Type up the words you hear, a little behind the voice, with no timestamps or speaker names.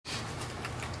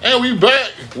And we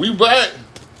back. We back.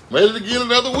 Made it again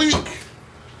another week.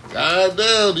 God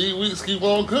damn, these weeks keep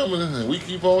on coming and we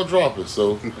keep on dropping.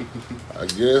 So I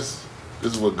guess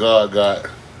this is what God got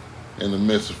in the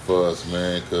message for us,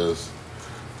 man, because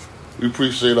we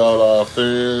appreciate all our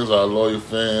fans, our loyal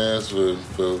fans for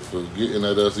getting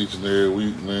at us each and every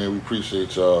week, man. We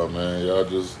appreciate y'all, man. Y'all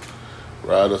just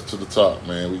ride us to the top,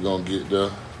 man. We gonna get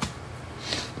there.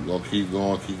 We gonna keep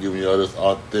going, keep giving y'all this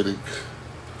authentic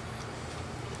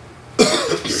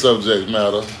subject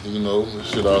matter, you know,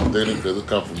 this shit authentic because it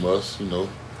come from us, you know.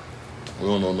 We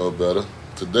don't know no better.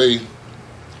 Today,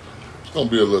 it's going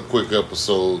to be a little quick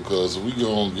episode because we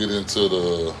going to get into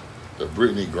the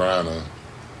Britney Griner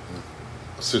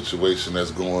situation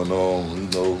that's going on, you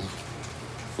know.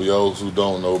 For y'all who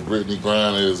don't know, Britney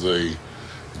Griner is a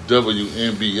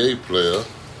WNBA player.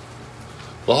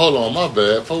 But hold on, my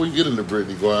bad. Before we get into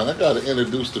Britney Griner, I got to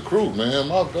introduce the crew, man.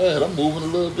 My bad. I'm moving a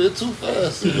little bit too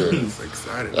fast today. I'm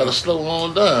excited. Got to slow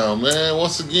on down, man.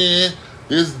 Once again,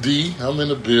 this D. I'm in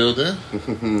the building.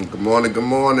 Good morning, good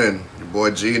morning. Your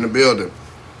boy G in the building.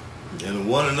 And the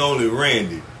one and only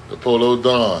Randy. The Polo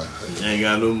Don. Ain't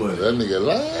got no money. That nigga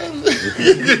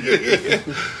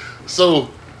lying. So,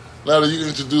 now that you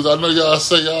introduce, I know y'all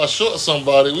say y'all short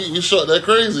somebody. We short that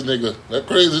crazy nigga. That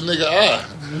crazy nigga I.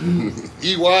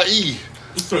 EYE.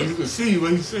 So you can see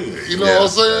what he's saying. You know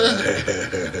what I'm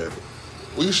saying?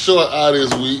 We short I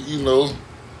this week, you know.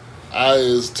 I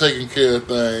is taking care of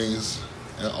things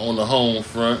on the home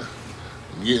front,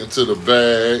 getting to the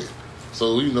bag.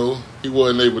 So, you know, he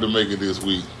wasn't able to make it this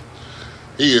week.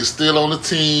 He is still on the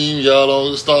team. Y'all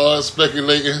don't start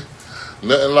speculating.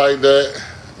 Nothing like that.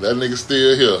 That nigga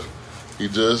still here. He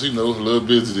just, you know, a little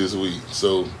busy this week.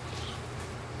 So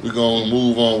we're going to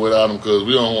move on without him because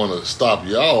we don't want to stop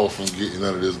y'all from getting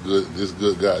none of this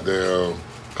good goddamn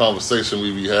conversation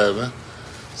we be having.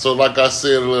 So like I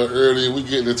said a little earlier, we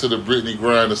getting into the Britney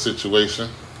Griner situation.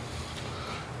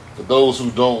 For those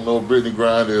who don't know, Britney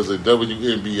Griner is a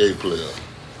WNBA player.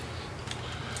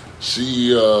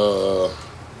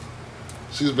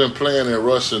 She's been playing in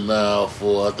Russia now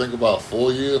for I think about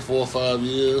 4 or 5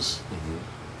 years. Mm-hmm.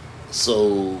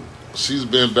 So she's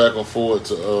been back and forth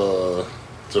to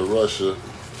Russia,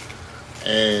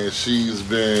 and she's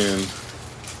been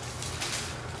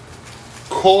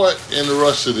caught in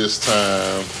Russia this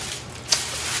time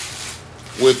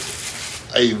with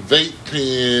a vape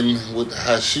pen with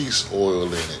hashish oil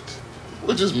in it,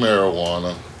 which is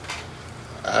marijuana,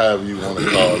 however you want to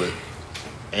call it.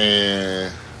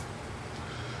 And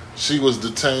she was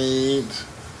detained,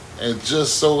 and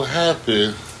just so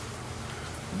happened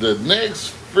the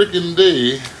next freaking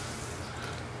day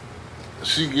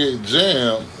she get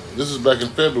jammed. This is back in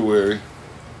February.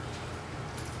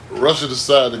 Russia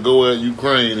decided to go at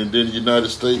Ukraine, and then the United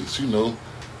States, you know.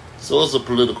 So it's a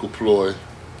political ploy.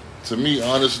 To me,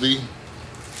 honestly,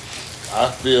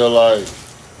 I feel like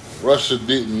Russia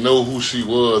didn't know who she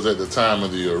was at the time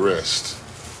of the arrest.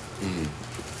 Mm.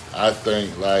 I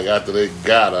think, like, after they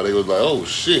got her, they was like, oh,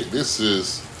 shit, this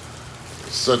is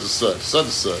such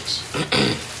and such.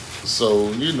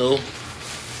 So, you know,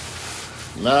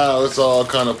 now it's all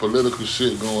kind of political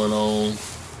shit going on.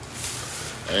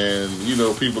 And, you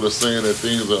know, people are saying that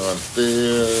things are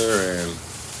unfair and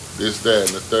this, that,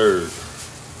 and the third.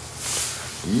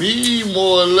 Me,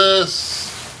 more or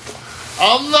less,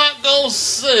 I'm not going to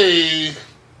say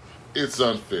it's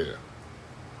unfair.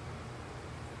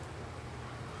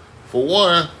 For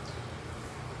one,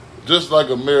 just like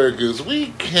Americans,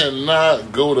 we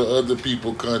cannot go to other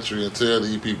people's country and tell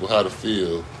these people how to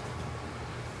feel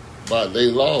about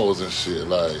their laws and shit.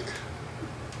 Like,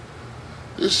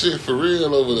 this shit for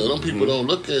real over there. Them people don't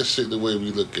look at shit the way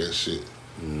we look at shit.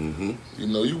 Mm-hmm. You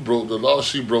know, you broke the law,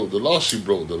 she broke the law, she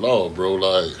broke the law, bro.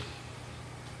 Like,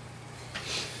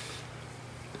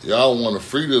 y'all want to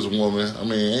free this woman. I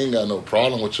mean, ain't got no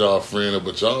problem with y'all freeing her,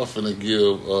 but y'all finna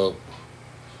give up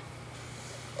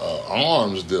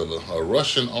arms dealer, a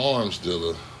Russian arms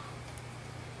dealer.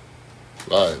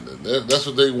 Like, that's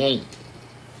what they want.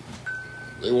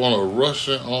 They want a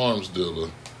Russian arms dealer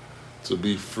to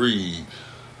be freed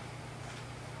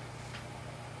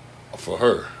for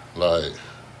her. Like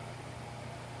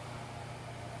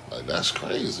that's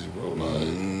crazy, bro.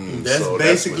 Like, that's so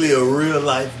basically a real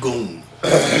life goon.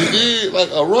 You did,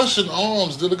 like, a Russian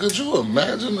arms dealer. Could you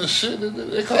imagine the shit that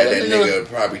they call that nigga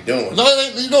probably doing? No,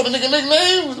 you know the nigga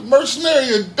nickname?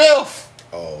 Mercenary of Death.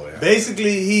 Oh, yeah.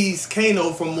 Basically, he's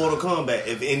Kano from Mortal Kombat,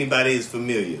 if anybody is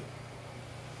familiar.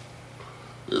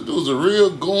 This dude's a real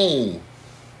goon.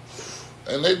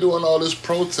 And they doing all this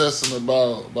protesting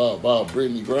about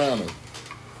Britney Griner.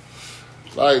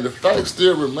 Like, the fact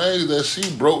still remains that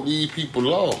she broke these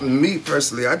people off. Me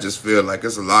personally, I just feel like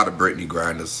there's a lot of Britney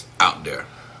Griners out there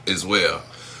as well.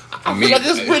 I feel like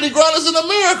it's Britney Griner's in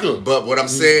America. But what I'm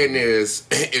saying is,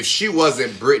 if she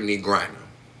wasn't Britney Griner,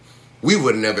 we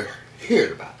would have never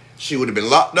heard about it. She would have been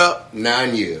locked up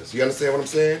 9 years. You understand what I'm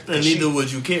saying? And neither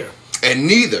would you care. And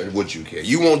neither would you care.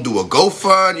 You won't do a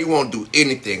GoFund. You won't do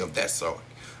anything of that sort.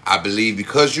 I believe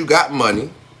because you got money,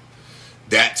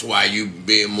 that's why you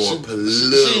being more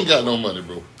political. She ain't got no money,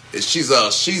 bro. She's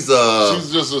a celebrity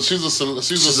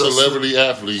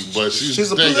athlete, but she ain't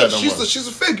got no money. She's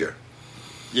a figure.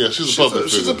 Yeah, she's a public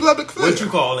figure. She's a public figure. What you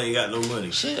call ain't got no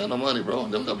money? She ain't got no money, bro.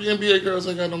 Them WNBA girls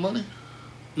ain't got no money.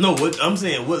 No, what I'm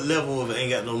saying, what level of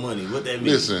ain't got no money? What that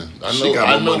means? Listen, She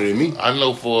got more money than me. I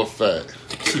know for a fact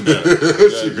got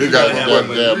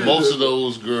that most of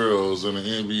those girls in the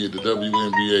NBA, the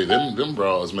WNBA, them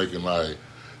bras making like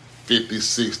 50,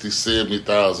 60,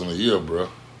 70,000 a year, bro.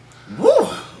 Woo.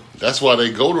 That's why they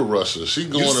go to Russia. She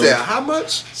going You said how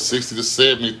much? $60,000 to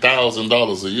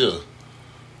 $70,000 a year.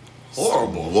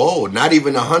 Horrible. Whoa, not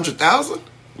even 100,000.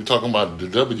 We talking about the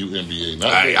WNBA,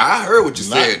 not I heard what you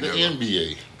not said. the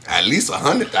NBA. At least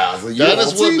 100,000. That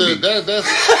is what that's.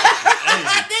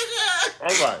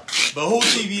 All right. But who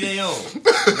TV they on?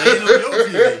 They ain't on your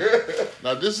TV.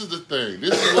 Now this is the thing.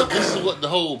 This is what the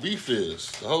whole beef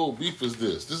is. The whole beef is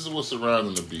this. This is what's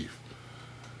surrounding the beef.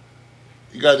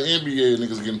 You got the NBA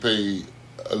niggas getting paid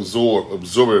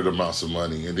absorbent amounts of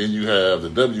money, and then you have the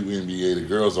WNBA. The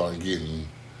girls aren't getting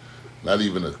not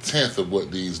even a tenth of what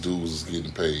these dudes is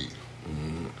getting paid.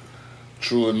 Mm-hmm.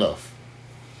 True enough.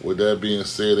 With that being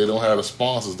said, they don't have the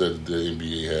sponsors that the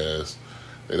NBA has.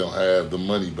 They don't have the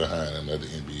money behind them that the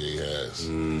NBA has.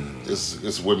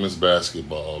 It's women's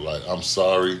basketball. Like, I'm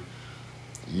sorry,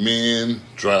 men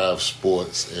drive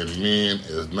sports, and men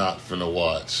is not finna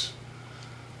watch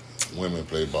women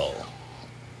play ball.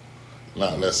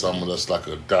 Not unless I'm just like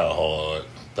a diehard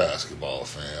basketball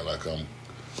fan. Like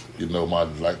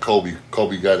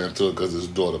Kobe got into it because his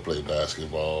daughter played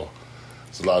basketball.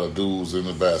 There's a lot of dudes in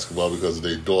the basketball because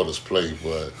their daughters play,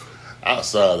 but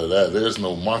outside of that, there's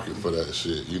no market for that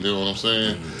shit. You know what I'm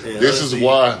saying? Yeah, this is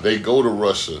why they go to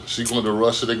Russia. She going to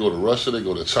Russia, they go to Russia, they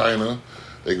go to China,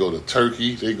 they go to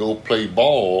Turkey, they go play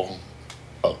ball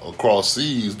across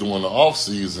seas during the off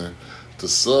season to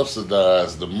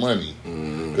subsidize the money.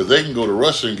 Because they can go to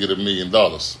Russia and get $1 million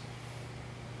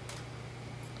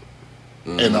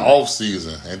in the off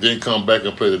season and then come back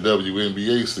and play the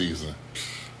WNBA season.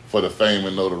 For the fame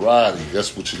and notoriety.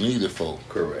 That's what you need it for.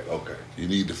 Correct, okay. You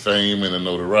need the fame and the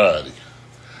notoriety.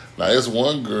 Now, there's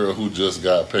one girl who just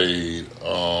got paid in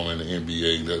the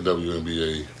NBA, the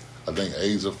WNBA. I think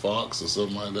Asia Fox or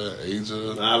something like that.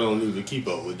 Asia. I don't even keep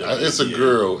up with that. It's a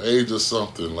girl, Asia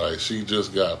something. Like, she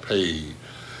just got paid.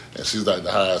 And she's like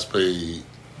the highest paid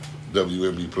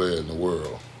WNBA player in the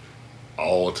world.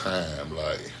 All time.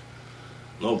 Like,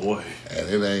 oh boy.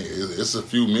 And it's a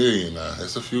few million now.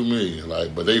 It's a few million.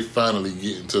 Like, but they finally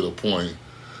getting to the point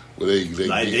where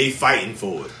they fighting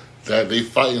for it. That they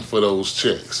fighting for those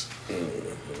checks.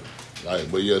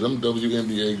 Like, but yeah, them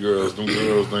WNBA girls, they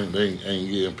ain't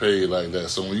getting paid like that.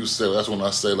 So when you say, that's when I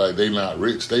say like they not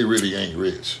rich, they really ain't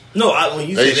rich. No, when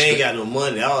you say they ain't got no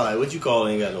money, I was like, what you call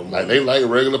ain't got no money? Like, they like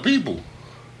regular people.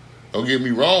 Don't get me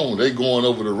wrong, they going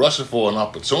over to Russia for an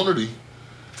opportunity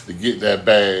to get that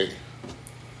bag.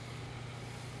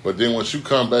 But then once you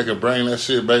come back and bring that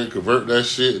shit back and convert that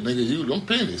shit, nigga, you them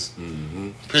pennies.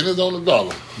 Mm-hmm. Pennies on the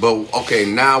dollar. But, okay,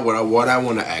 now what I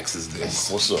want to ask is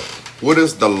this. What's up? What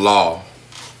is the law?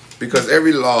 Because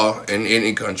every law in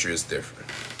any country is different.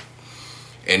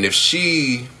 And if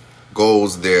she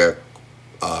goes there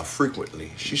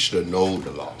frequently, she should know the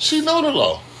law. She know the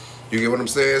law. You get what I'm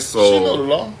saying? So she know the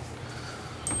law.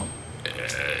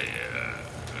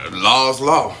 Law's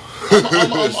law.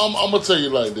 I'm gonna tell you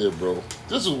like this, bro.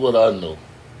 This is what I know.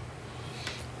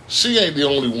 She ain't the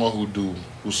only one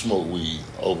who smoke weed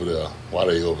over there while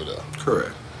they over there.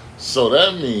 Correct. So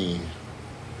that means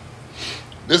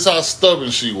this how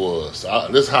stubborn she was.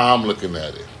 This how I'm looking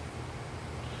at it.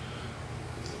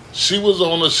 She was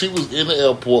in the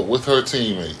airport with her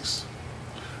teammates.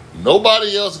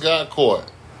 Nobody else got caught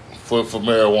for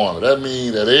marijuana. That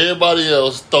means that everybody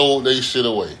else threw their shit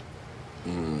away.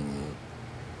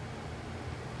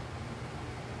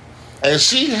 And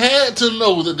she had to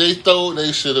know that they throw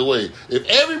their shit away. If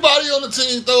everybody on the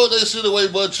team throw their shit away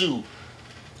but you,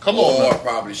 come on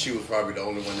now. She was probably the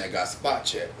only one that got spot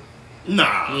checked.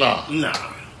 Nah.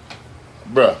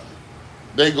 Bruh,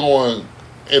 they going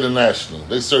international.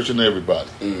 They searching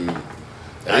everybody.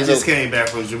 I just came back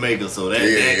from Jamaica, so that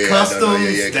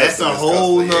customs, that's a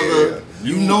whole nother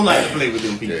You know not to play with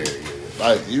them people.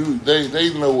 Like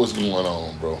they know what's going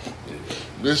on, bro.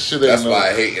 This shit ain't That's why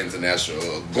I hate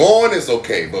international. Going is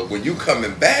okay, but when you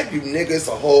coming back, you nigga, it's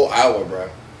a whole hour, bro.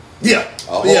 Yeah.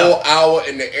 A whole hour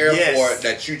in the airport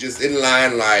that you just in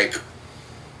line like,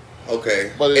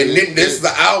 okay. But then this is the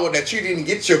hour that you didn't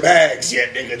get your bags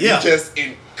yet, nigga. You just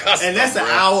in customs. And that's an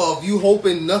hour of you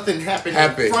hoping nothing happened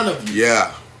in front of you.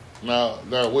 Yeah. Now,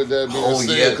 with that being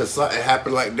said, yeah, because something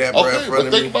happened like that, bro. Okay,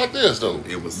 but think about this though.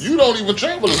 You don't even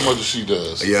travel as much as she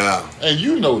does. Yeah. And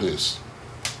you know this.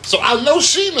 So I know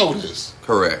she know this.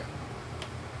 Correct.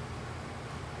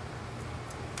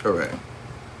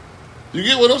 You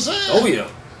get what I'm saying? Oh yeah.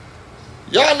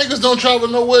 Y'all niggas don't travel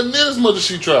nowhere near as much as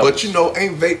she travels. But you know,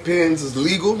 ain't vape pens is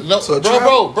legal? No,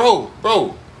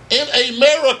 bro. In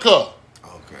America.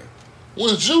 Okay.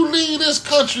 When you leave this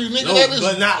country, nigga,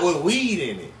 but not with weed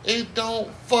in it. It don't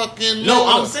fucking No,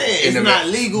 I'm saying it's not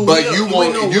legal. But you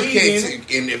can't.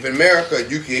 And if in America,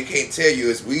 can't tell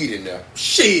you it's weed in there.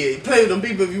 Shit, play with them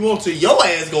people if you want to. Your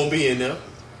ass gonna be in there.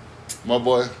 My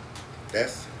boy.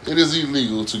 It is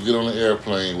illegal to get on an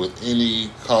airplane with any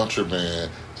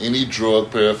contraband, any drug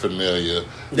paraphernalia.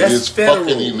 That's it's federal.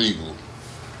 Fucking illegal.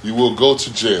 You will go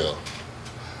to jail.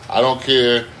 I don't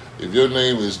care if your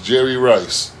name is Jerry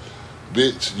Rice.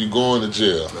 Bitch, you going to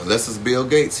jail. Unless it's Bill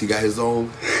Gates. He got his own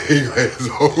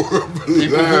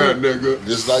nigga.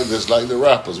 Just like the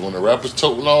rappers. When the rappers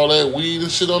toting all that weed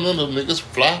and shit on them niggas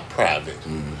fly private.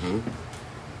 Mm-hmm.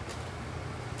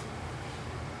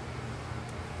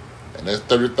 And that's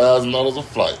 $30,000 a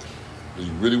flight. Do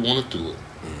you really want to do it?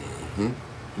 Mm-hmm.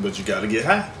 But you gotta get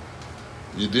high.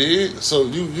 You did? So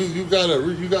you gotta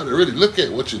really look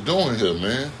at what you're doing here,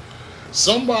 man.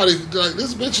 Somebody like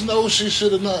this bitch knows she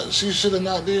should have not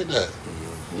did that.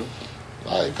 Mm-hmm.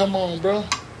 Like, come on, bro.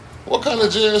 What kind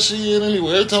of jail she in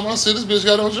anyway? Every time I see this bitch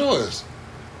got on Jordans.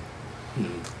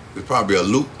 It's probably a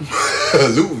loop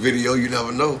video. You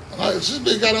never know. Like, this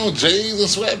bitch got on J's and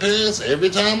sweatpants every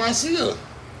time I see her.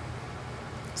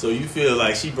 So you feel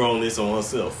like she brought this on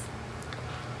herself?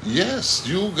 Yes,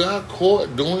 you got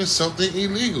caught doing something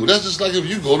illegal. That's just like if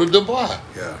you go to Dubai.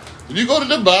 Yeah. If you go to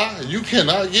Dubai, you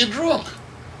cannot get drunk.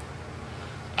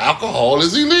 Alcohol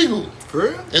is illegal. For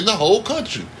real? In the whole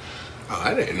country. Oh,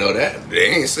 I didn't know that.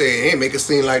 They ain't make it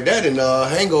seem like that in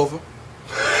Hangover.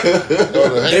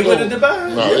 They went to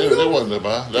Dubai? No, they wasn't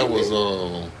Dubai. That was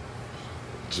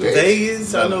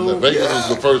Vegas, I know. Vegas was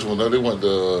the first one. They went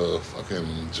to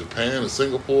fucking Japan or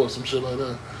Singapore or some shit like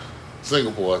that.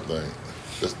 Singapore, I think.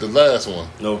 That's the last one.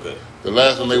 Okay. The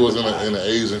last one they was in an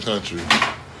Asian country.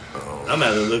 I'm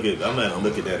gonna look at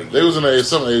that again. They was in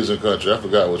some Asian country. I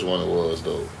forgot which one it was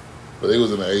though. But they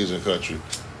was in an Asian country.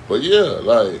 But yeah,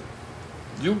 like,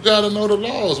 you gotta know the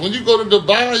laws. When you go to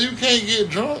Dubai, you can't get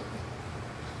drunk.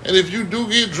 And if you do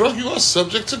get drunk, you are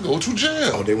subject to go to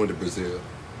jail. Oh, they went to Brazil.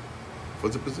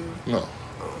 Was it Brazil? No.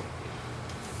 Oh.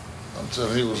 I'm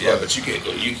telling you, but you can't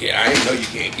go. You can't. I didn't know you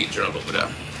can't get drunk over there.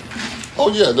 Oh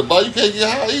yeah, Dubai, you can't get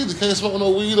high either. Can't smoke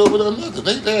no weed over there,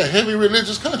 nothing. They're a heavy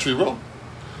religious country, bro.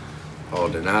 Oh,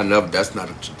 then I know that's not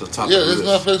the top. Yeah, it's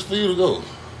not a place for you to go.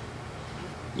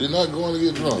 You're not going to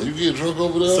get drunk. You get drunk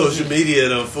over there. Social media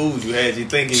done fooled you. Had you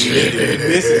thinking you need to be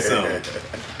missing something.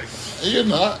 And you're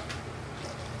not.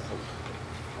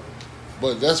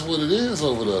 But that's what it is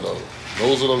over there, though.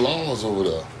 Those are the laws over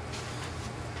there.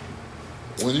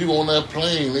 When you on that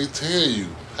plane, they tell you,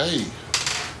 hey,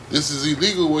 this is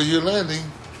illegal where you're landing.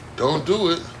 Don't do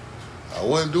it. I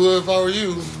wouldn't do it if I were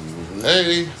you.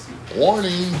 Hey,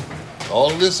 warning. All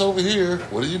this over here.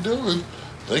 What are you doing?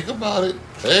 Think about it.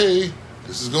 Hey,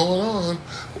 this is going on.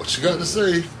 What you got to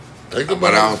say? Think about it.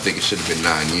 But I don't think it should have been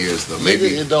 9 years, though. Maybe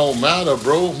it don't matter,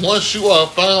 bro. Once you are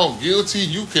found guilty,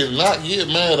 you cannot get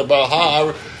mad about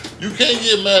how you can't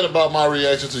get mad about my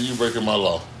reaction to you breaking my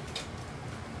law.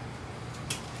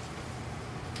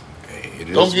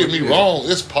 Don't get me wrong,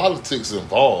 it's politics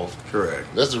involved. Correct.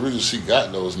 That's the reason she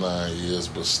got those 9 years,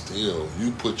 but still,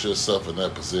 you put yourself in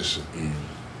that position. Mm.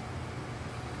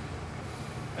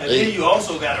 And then you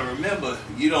also got to remember,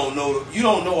 you don't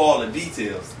know all the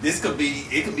details. It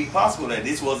could be possible that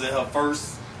this wasn't her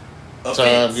first offense.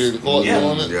 Time getting caught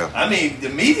doing it. Yeah. I mean, the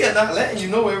media not letting you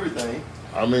know everything.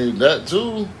 I mean, that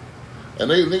too. And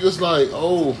they niggas like,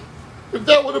 oh, if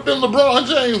that would have been LeBron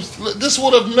James, this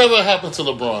would have never happened to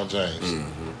LeBron James.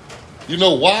 Mm-hmm. You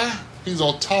know why? He's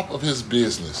on top of his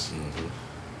business. Mm-hmm.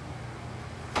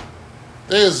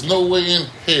 There's no way in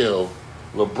hell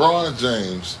LeBron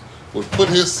James would put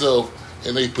himself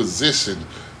in a position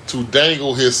to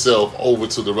dangle himself over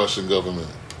to the Russian government.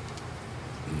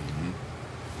 Mm-hmm.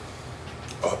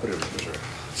 Oh, I put it in the picture.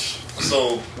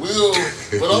 So,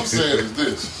 what I'm saying is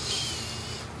this.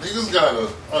 Niggas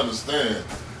gotta understand.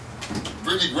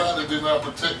 Britney Griner did not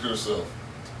protect herself.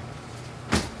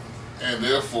 And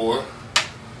therefore,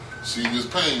 she is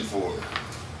paying for it.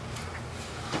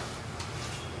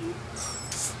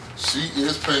 She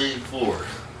is paying for it.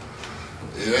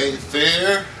 It ain't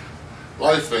fair.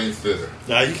 Life ain't fair.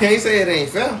 Now you can't say it ain't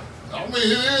fair. I mean,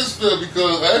 it is fair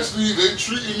because actually they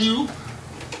treating you.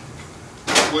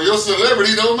 Well, your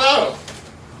celebrity don't matter.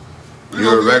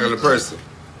 You're a regular person.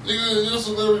 Nigga, your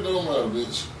celebrity don't matter,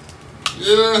 bitch.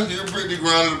 Yeah, you're Britney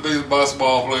Griner, the biggest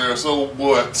basketball player. So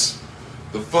what?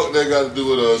 The fuck that got to do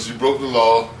with us? You broke the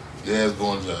law. Your ass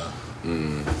going down.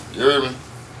 You heard me?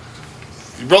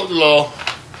 You broke the law.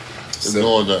 It's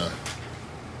going down.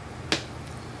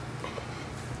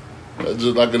 That's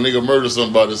just like a nigga murder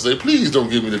somebody and say, please don't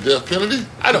give me the death penalty.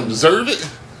 I don't deserve it.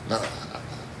 No.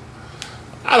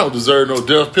 I don't deserve no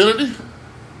death penalty.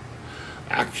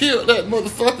 I killed that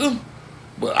motherfucker,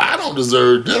 but I don't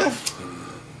deserve death.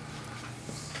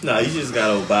 Nah, you just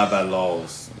gotta abide by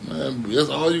laws. Man, that's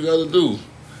all you gotta do.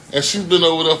 And she's been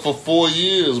over there for 4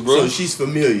 years, bro. So she's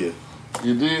familiar.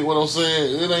 You dig what I'm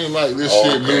saying? It ain't like this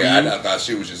shit. Okay, I thought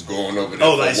she was just going over there.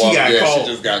 Oh, like she got caught. She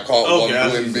just got caught one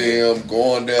them,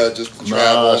 going there just to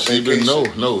travel. Nah, she's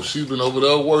been over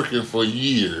there working for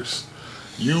years.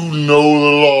 You know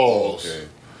the laws. Okay.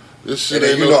 This shit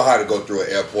and then you know how to go through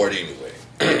an airport anyway.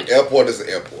 Airport is an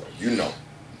airport. You know.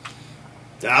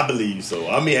 I believe you so.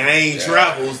 I mean, I ain't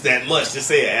traveled that much to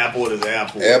say an airport is an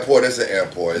airport. Airport is an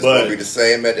airport. It's going to be the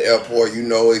same at the airport. You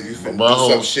know, if you do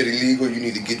some shit illegal, you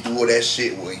need to get through all that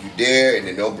shit when you there, and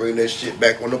then they'll bring that shit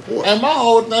back on the port. And my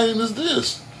whole thing is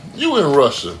this. You in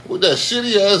Russia with that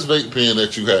shitty-ass vape pen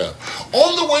that you have.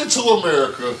 On the way to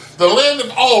America, the land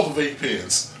of all the vape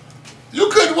pens.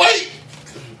 You couldn't wait.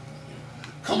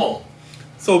 Come on.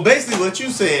 So basically what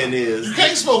you saying is... You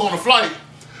can't smoke on a flight.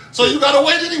 So you gotta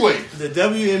wait anyway. The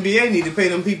WNBA need to pay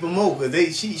them people more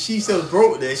because she so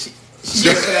broke that she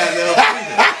jeopardized their freedom.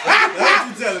 That's what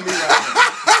you telling me right now.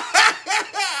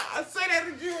 I say that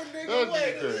to you,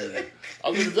 nigga. I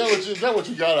mean, is that what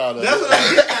you got out of it? That's what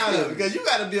I'm getting out of it because you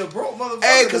gotta be a broke motherfucker.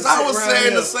 Hey, because I was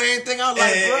saying the same thing. I was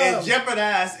like, bro. And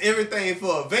jeopardize everything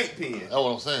for a vape pen. That's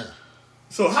what I'm saying.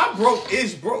 So how broke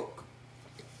is broke?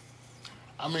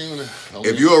 I mean,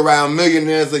 if you're around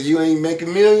millionaires and you ain't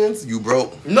making millions, you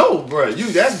broke. No, bro,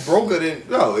 that's broker than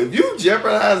if you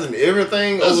jeopardizing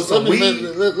everything over some weed.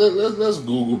 Let's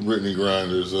Google Britney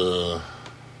Griner's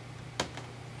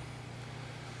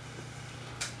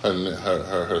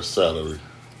her salary.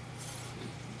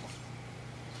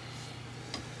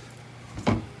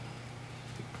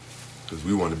 Because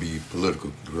we want to be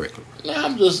political correct. Nah,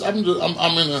 I'm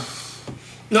in a.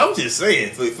 No, I'm just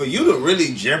saying, for you to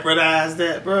really jeopardize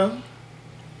that, bro.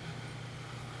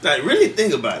 Like, really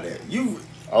think about that.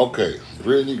 Okay,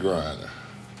 Britney Griner.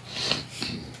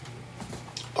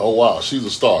 Oh, wow, she's a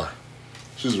star.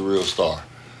 She's a real star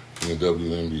in the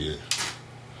WNBA.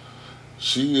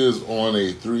 She is on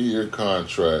a 3-year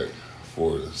contract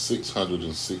for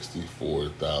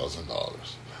 $664,000.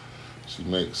 She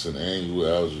makes an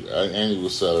annual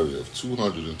salary of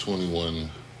 $221,000.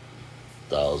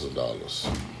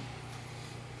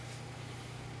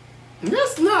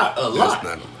 That's not a lot.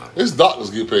 His doctors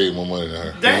get paid more money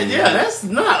than her. That's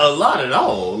not a lot at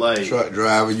all. Like truck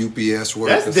driver, UPS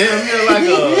worker. That's damn near like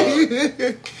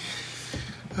a.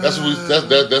 That's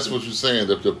what you're saying.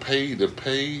 The pay, the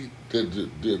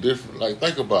different. Like,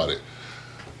 think about it.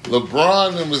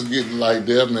 LeBron them is getting like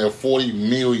damn near $40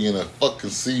 million a fucking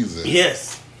season.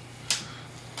 Yes,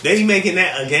 they making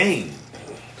that a game.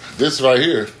 This right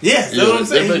here. Yes, that's what I'm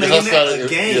saying. He's making that a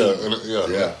game.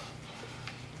 Yeah.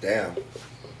 Damn.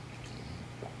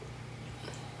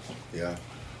 Yeah.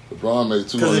 LeBron made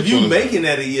 $220. Because if you making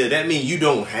that a year, that means you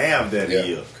don't have that a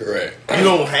year. Correct. You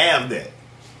don't have that.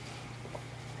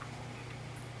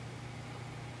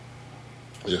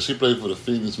 Yeah, she played for the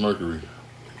Phoenix Mercury.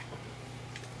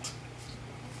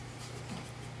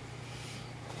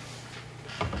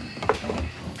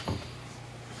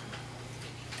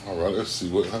 All right, let's see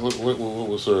what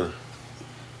was her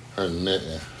net.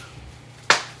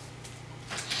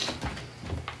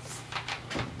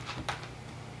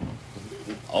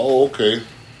 Oh, okay.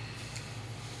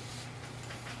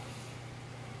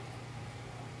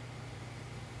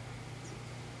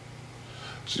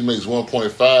 She makes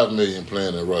 $1.5 million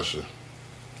playing in Russia.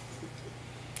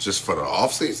 Just for the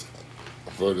off season?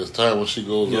 For this time when she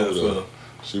goes over there,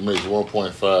 she makes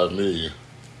 $1.5 million.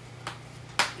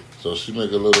 So she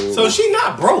make a little. So she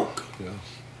not broke. Yeah.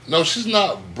 No, she's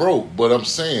not broke. But I'm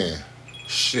saying,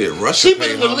 shit, Russia. She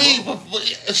been in the league for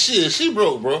shit. She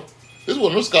broke, bro. This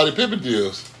one of them Scottie Pippen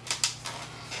deals.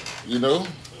 You know.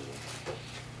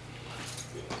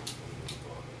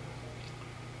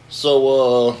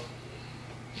 So,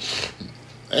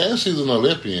 and she's an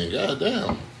Olympian.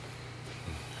 Goddamn.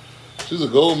 She's a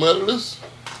gold medalist.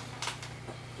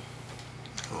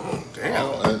 Oh,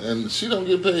 damn. And she don't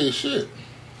get paid shit.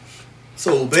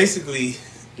 So basically,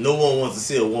 no one wants to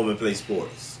see a woman play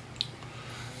sports.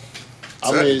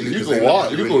 I mean, you can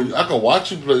watch. I can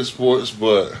watch you play sports,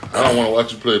 but I don't want to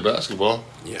watch you play basketball.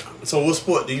 Yeah. So what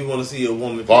sport do you want to see a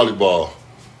woman play? Volleyball.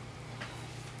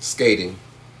 Skating.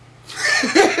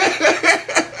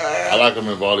 I like them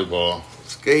in volleyball.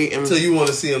 Skating. So you want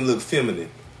to see them look feminine?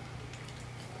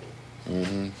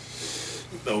 Mm-hmm.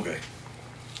 Okay.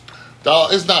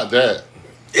 Dog, it's not that.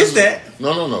 It's that.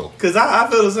 No. Because I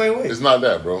feel the same way. It's not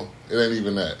that, bro. It ain't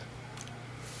even that.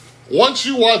 Once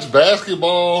you watch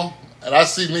basketball and I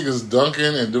see niggas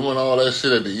dunking and doing all that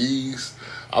shit at the ease,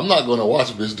 I'm not going to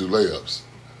watch a bitch do layups.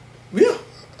 Yeah.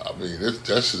 I mean, that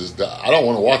shit is... I don't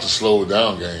want to watch a slow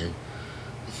down game.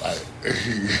 Like,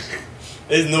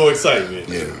 There's no excitement.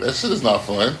 yeah, that shit is not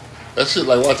fun. That shit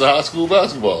like watching high school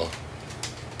basketball.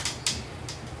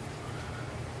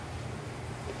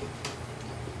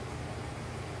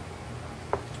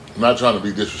 I'm not trying to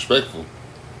be disrespectful.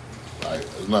 Like,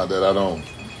 it's not that I don't.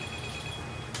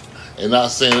 And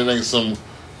not saying it ain't some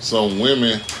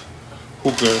women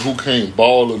who can't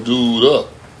ball a dude up.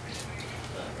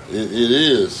 It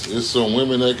is. It's some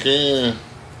women that can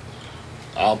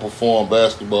outperform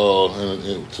basketball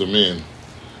to men.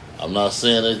 I'm not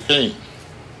saying they can't,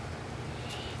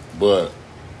 but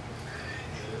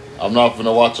I'm not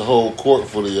gonna watch a whole court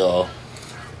full of y'all.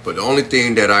 But the only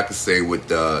thing that I can say with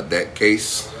that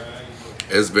case,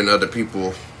 there's been other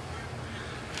people,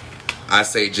 I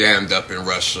say, jammed up in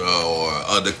Russia or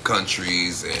other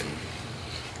countries, and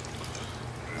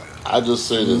I just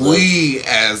say that we,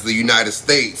 as the United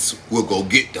States, will go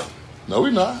get them. No, we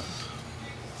not.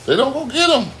 They don't go get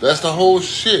them. That's the whole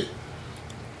shit.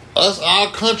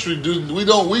 Our country, dude, we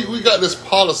got this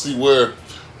policy where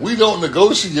we don't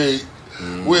negotiate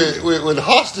with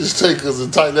hostage takers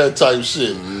and that type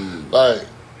shit. Like,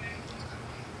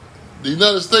 the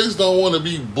United States don't want to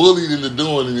be bullied into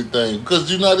doing anything because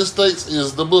the United States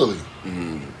is the bully.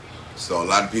 So a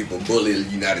lot of people bully the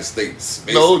United States.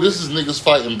 Basically. No, this is niggas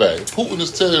fighting back. Putin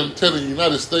is telling the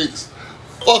United States,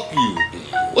 "Fuck you.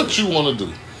 What you want to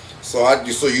do?" So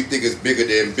you think it's bigger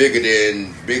than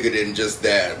just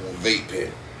that vape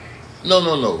pen?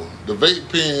 No. The vape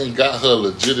pen got her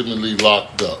legitimately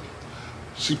locked up.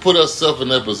 She put herself in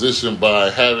that position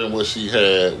by having what she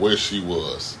had where she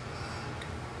was.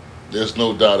 There's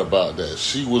no doubt about that.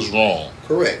 She was wrong.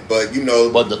 Correct, but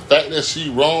But the fact that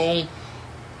she wrong,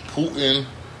 Putin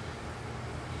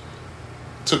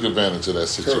took advantage of that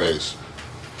situation.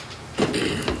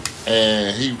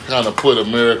 And he kind of put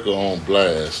America on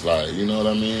blast. Like, you know what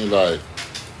I mean? Like,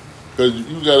 because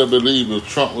you got to believe if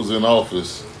Trump was in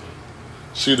office,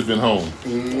 she'd have been home.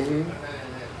 Mm-hmm.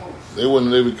 They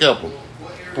wouldn't have even kept him.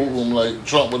 Putin, like,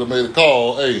 Trump would have made a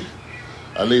call, hey,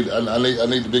 I need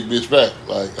the big bitch back.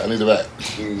 Like, I need her back.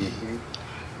 Mm-hmm.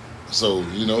 So,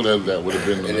 that would have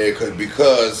been... And then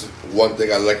because one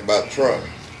thing I like about Trump,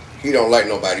 he don't like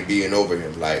nobody being over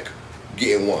him, like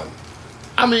getting one.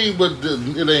 I mean, but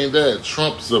it ain't that.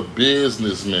 Trump's a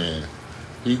businessman.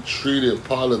 He treated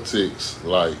politics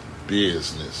like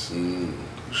business. You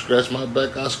scratch my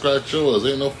back, I scratch yours.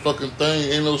 Ain't no fucking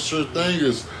thing, ain't no such thing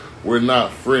as we're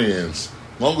not friends.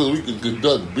 As long as we can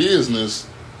conduct business,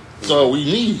 that's all we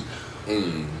need.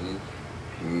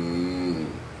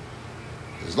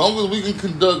 As long as we can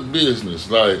conduct business,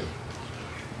 like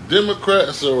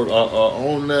Democrats are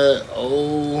on that.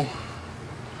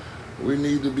 We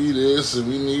need to be this and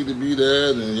we need to be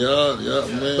that and yeah,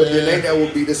 man. But then ain't that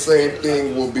would be the same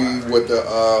thing will be with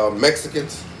the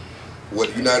Mexicans,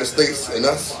 with the United States and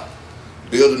us,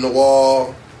 building the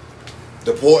wall,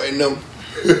 deporting them.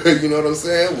 You know what I'm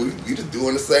saying? We just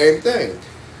doing the same thing.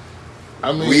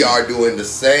 I mean, we are doing the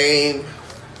same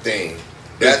thing.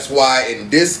 That's why in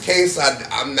this case,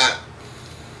 I'm not.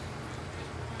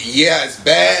 Yeah, it's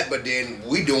bad, but then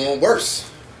we doing worse.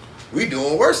 We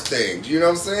doing worse things. You know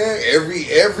what I'm saying? Every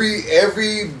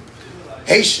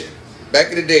Haitian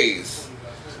back in the days,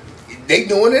 they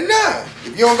doing it now.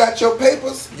 If you don't got your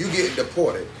papers, you getting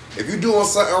deported. If you doing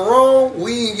something wrong,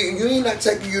 you ain't not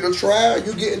taking you to trial.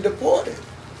 You getting deported.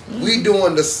 We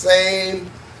doing the same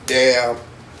damn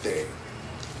thing.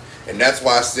 And that's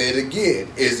why I said again,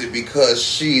 is it because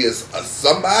she is a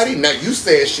somebody? Now you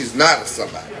said she's not a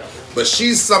somebody, but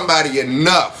she's somebody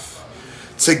enough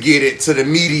to get it to the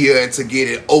media and to get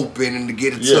it open and to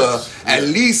get it to at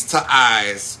least to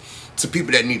eyes, to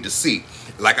people that need to see.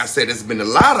 Like I said, there's been a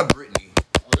lot of Britney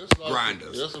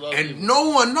grinders. That's what I And mean. no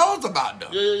one knows about them.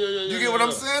 Yeah. You get what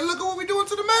I'm saying? Look at what we doing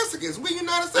to the Mexicans. We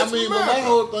United States I mean, of but America. my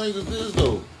whole thing is this,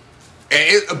 though.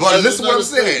 But listen what I'm United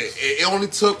saying. States. It only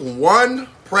took one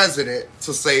president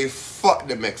to say, fuck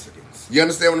the Mexicans. You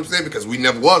understand what I'm saying? Because we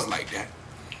never was like that.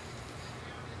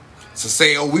 To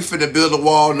say, oh, we finna build a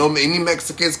wall. No, any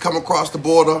Mexicans come across the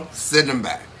border, send them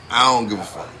back. I don't give a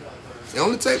fuck. It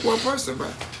only take one person, bro.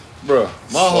 Bruh,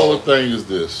 my whole thing is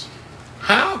this.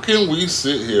 How can we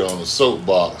sit here on a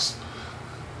soapbox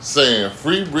saying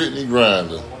free Britney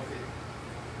Griner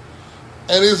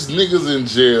and it's niggas in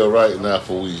jail right now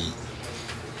for weed?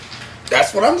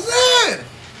 That's what I'm saying.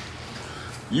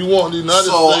 You want the United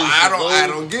States I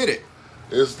don't get it.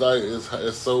 It's like,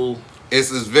 it's so... It's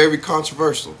very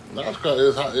controversial.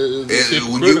 It's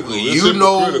hypocritical. You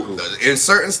know, in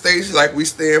certain states, like we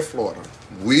stay in Florida,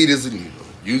 weed is illegal.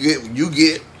 You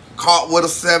get caught with a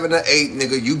 7 or 8,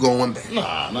 nigga, you going back.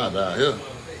 Nah, not down here.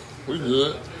 We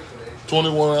good.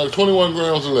 21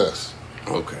 grams or less.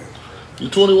 Okay. You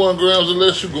 21 grams or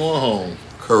less, you going home.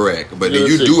 Correct. But Yeah, then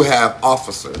you do have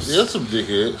officers. Yeah, some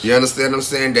dickheads. You understand what I'm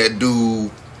saying? That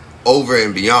do over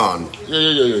and beyond.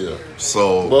 Yeah.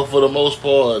 So, But for the most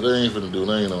part, they ain't finna do.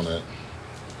 They ain't on that.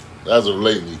 As of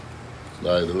lately.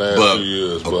 Like the last 2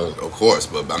 years. But of course,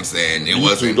 but I'm saying it You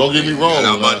wasn't. too. Don't get me wrong,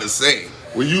 I'm about man. to say.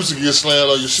 we used to get slammed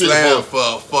on your shit. Slam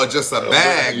but- for just a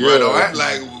bag, yeah. bro. Right?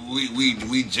 Like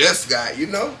we just got, you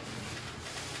know,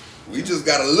 we just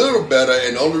got a little better,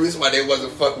 and the only reason why they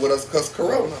wasn't fucking with us because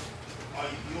Corona.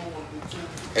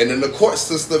 And then the court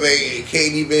system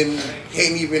can't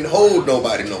even hold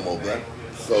nobody no more, bro.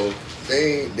 So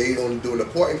they only doing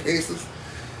important cases.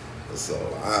 So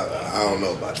I don't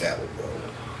know about that one,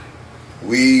 bro.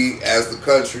 We as the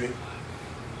country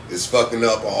is fucking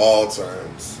up on all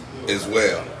terms as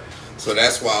well. So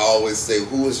that's why I always say,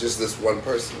 who is just this one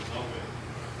person?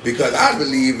 Because I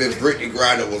believe if Britney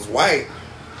Griner was white,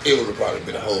 it would have probably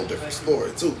been a whole different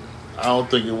story too. I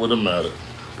don't think it would have mattered.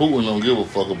 Putin don't give a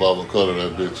fuck about what color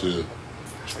that bitch is.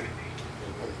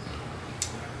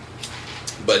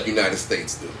 But the United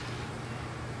States do.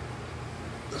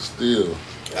 Still.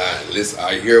 Listen,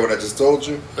 I hear what I just told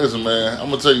you. Listen, man, I'm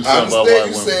gonna tell you I something about white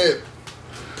understand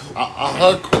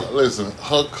women. you said Listen,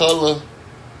 her color,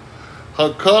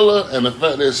 and the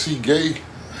fact that she gay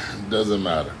doesn't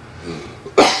matter.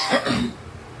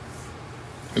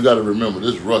 You got to remember,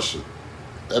 this Russia.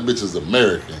 That bitch is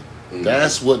American.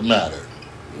 That's what mattered.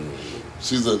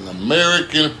 She's an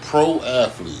American pro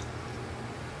athlete.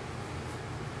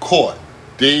 Caught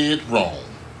dead wrong.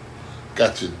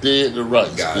 Got you dead to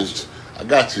rights, bitch. I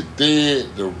got you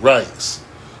dead to rights.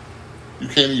 You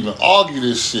can't even argue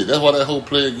this shit. That's why that whole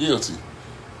player guilty.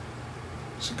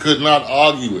 She could not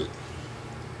argue it.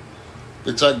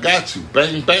 Bitch, I got you.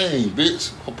 Bang, bang,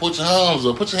 bitch. Put your arms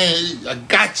up. Put your hand. I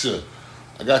got you.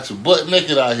 I got you butt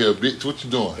naked out here, bitch. What you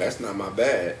doing? that's not my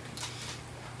bad.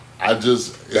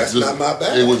 That's not my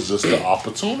bad. It was just an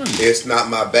opportunity. It's not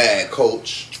my bad,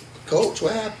 coach. Coach,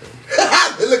 what happened?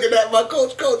 I've been looking at my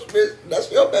coach, bitch.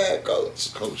 That's your bad,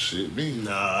 coach. Coach shit me.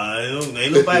 Nah,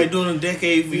 ain't nobody doing a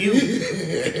decade for you.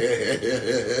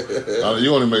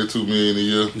 You only made $2 million a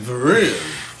year. For real.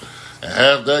 And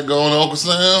half that going to Uncle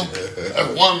Sam, that's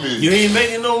 $1 million. You ain't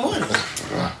making no money.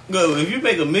 Go, if you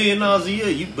make $1 million a year,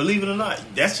 you believe it or not,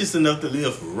 that's just enough to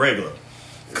live regular.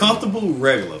 Comfortable,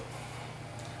 regular.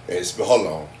 Hold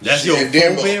on. That's your And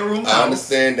then, 4-bedroom I house.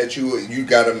 understand that you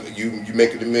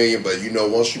make it $1 million, but you know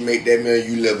once you make that $1 million,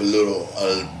 you live a little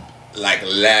like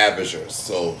lavisher.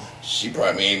 So she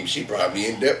probably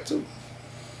in debt too.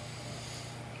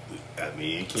 I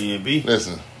mean, it can't be.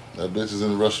 Listen, that bitch is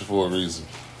in Russia for a reason.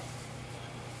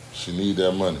 She need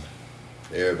that money.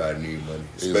 Everybody need money,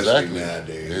 especially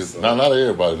nowadays. Not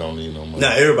everybody don't need no money.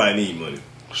 Nah, everybody need money.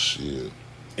 Shit.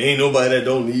 Ain't nobody that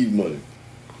don't need money.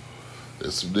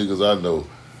 There's some niggas I know.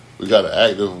 We got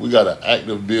an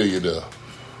active billionaire.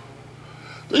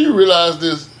 Do you realize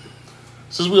this?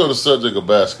 Since we're on the subject of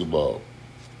basketball,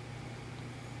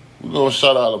 we're gonna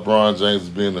shout out LeBron James as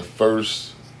being the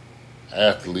first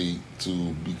athlete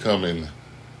to become an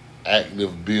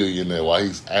active billionaire while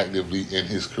he's actively in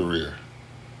his career.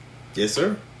 Yes,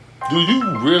 sir. Do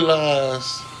you realize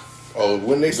Oh,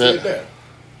 when they said that?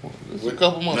 It's a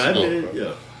couple months ago.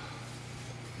 Yeah.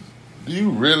 Do you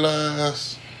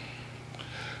realize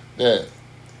that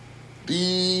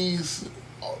these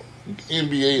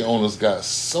NBA owners got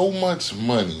so much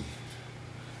money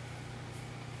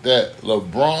that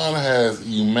LeBron has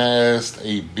amassed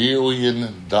 $1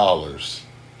 billion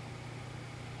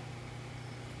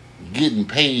getting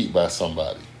paid by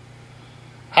somebody?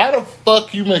 How the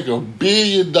fuck you make $1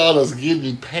 billion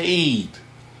getting paid?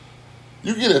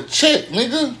 You get a check,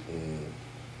 nigga.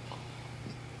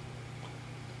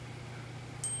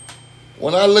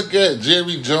 when I look at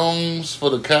Jerry Jones for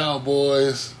the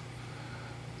Cowboys,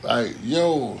 like,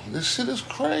 yo, this shit is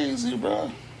crazy,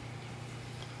 bro.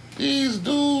 These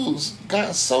dudes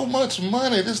got so much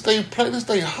money. This they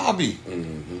hobby.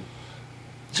 Mm-hmm.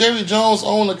 Jerry Jones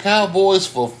owned the Cowboys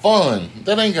for fun.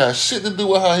 That ain't got shit to do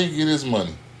with how he get his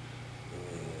money.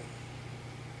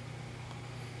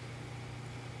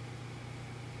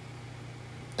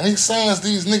 And he signs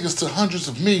these niggas to hundreds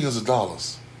of millions of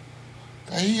dollars.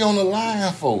 That he on the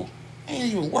line for.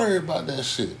 Ain't even worried about that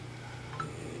shit.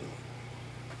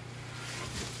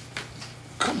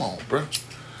 Come on, bro.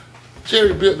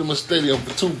 Jerry built them a stadium for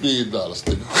 $2 billion.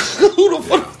 Nigga. Who the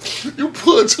fuck? You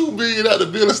put $2 billion out to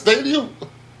build a stadium?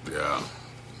 Yeah.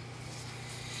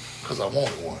 Because I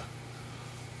wanted one.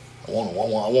 I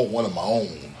want one of my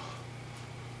own.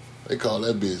 They call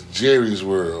that bitch Jerry's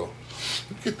World.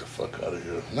 Get the fuck out of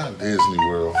here. Not Disney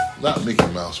World. Not Mickey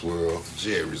Mouse World.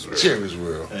 Jerry's World. Jerry's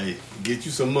World. Hey, get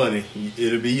you some money.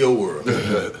 It'll be your world.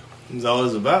 That's all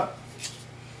it's about.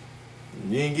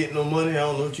 You ain't getting no money, I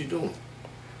don't know what you're doing.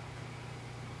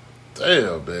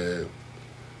 Damn, man.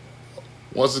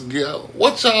 Once again,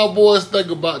 what y'all boys think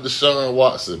about Deshaun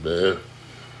Watson, man?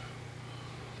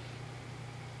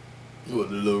 What,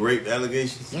 the little rape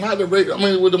allegations? Not the rape. I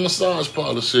mean, with the massage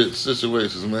parlor shit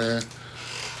situations, man.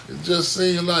 It just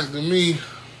seems like to me,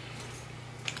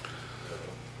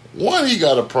 one, he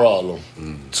got a problem.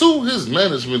 Two, his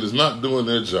management is not doing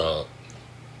their job.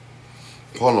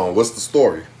 Hold on, what's the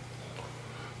story?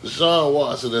 Deshaun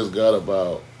Watson has got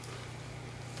about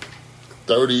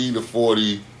 30 to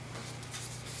 40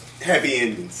 Happy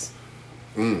endings.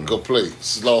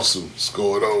 complaints, lawsuits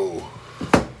going on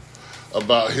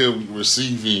about him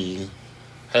receiving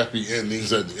happy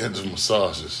endings at the end of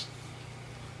massages.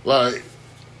 Like,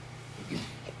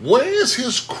 where is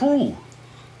his crew?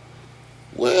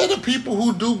 Where are the people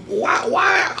who do? Why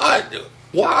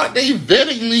are they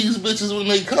vetting these bitches when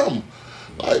they come?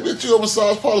 Like, bitch, you a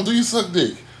massage parlor? Do you suck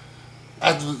dick?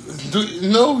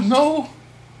 No.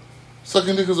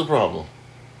 Sucking dick is a problem.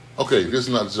 Okay, this is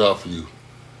not a job for you.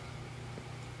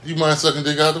 You mind sucking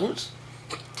dick afterwards?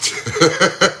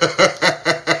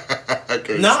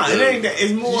 Nah, it ain't that.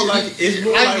 It's more like what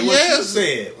you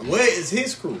said. Where is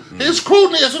his crew? His crew,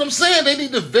 that's what I'm saying. They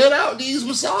need to vet out these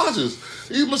massages.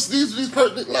 These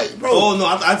like, bro. Oh no,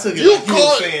 I took it. You like you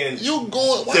were saying you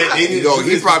going?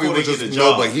 He probably was just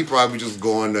but he probably just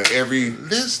going to every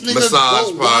This nigga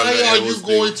massage parlor. Why are you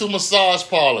going to massage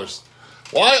parlors?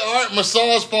 Why aren't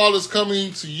massage parlors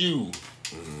coming to you?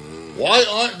 Why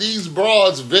aren't these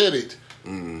broads vetted?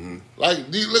 Like,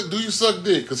 do you suck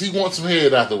dick? Because he wants some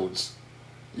head afterwards.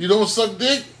 You don't suck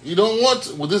dick? You don't want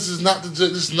to? Well, this is not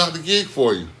the gig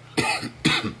for you.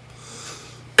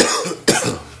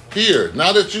 Here,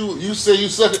 now that you say you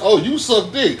suck, you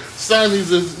suck dick. Sign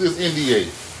this NDA.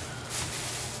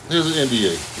 Here's an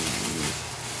NDA.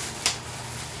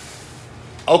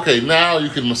 Okay, now you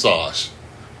can massage.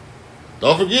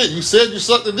 Don't forget, you said you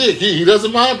sucked the dick. He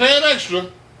doesn't mind paying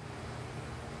extra.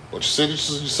 But you said you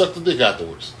sucked the dick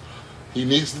afterwards. He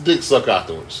needs the dick suck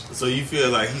afterwards. So you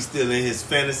feel like he's still in his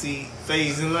fantasy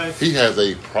phase in life? He has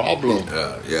a problem.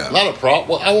 Yeah. Not a problem.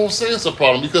 Well, I won't say it's a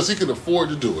problem because he can afford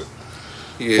to do it.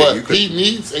 Yeah, but he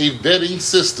needs a vetting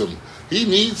system. He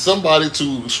needs somebody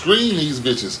to screen these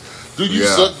bitches. Do you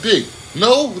suck dick?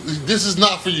 No, this is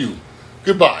not for you.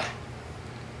 Goodbye.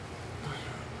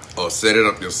 Or set it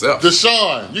up yourself.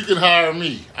 Deshaun, you can hire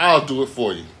me. I'll do it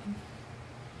for you.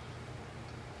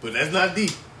 But that's not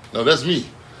deep. No, that's me.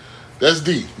 That's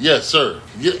D. Yes, sir.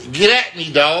 Get at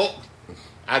me, dog.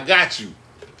 I got you.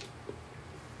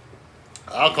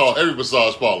 I'll call every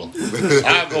massage parlor.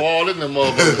 I'll go all in them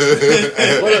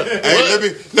motherfuckers. Let me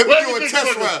do a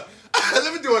test run.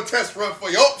 Let me do a test run for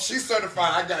you. Oh, she's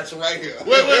certified. I got you right here.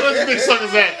 Where's the big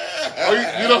suckers at?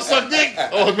 Oh, you don't suck dick?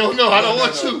 Oh, no, I don't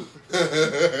want you.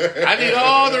 I need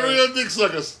all the real dick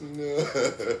suckers.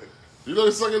 You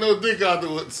don't sucking no dick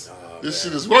afterwards. This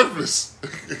shit is worthless.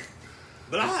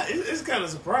 But it's kind of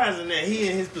surprising that he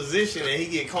in his position and he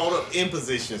get caught up in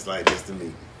positions like this to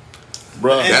me.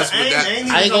 Bro,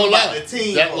 I ain't gonna lie. The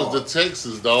team that was the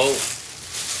Texas, dog.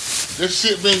 This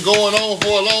shit been going on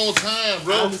for a long time,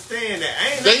 bro. I understand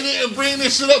that. They didn't bring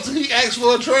this shit up till he asked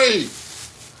for a trade.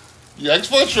 You asked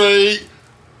for a trade,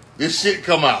 this shit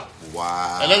come out.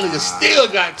 Wow. And that nigga still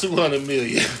got $200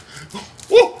 million.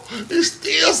 Woo, he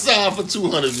still signed for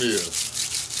 $200 million.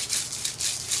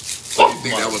 You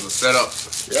think that was a setup?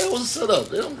 Yeah, it was a setup.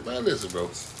 They don't, man, listen, bro.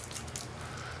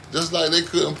 Just like they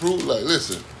couldn't prove, like,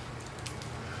 listen.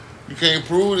 You can't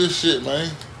prove this shit, man.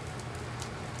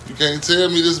 You can't tell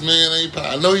me this man ain't paid.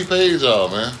 I know he paid y'all,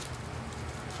 man.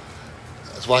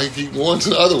 That's why he keep going to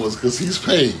the other ones, because he's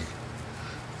paying.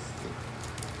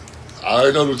 I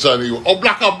already know the Chinese. Oh,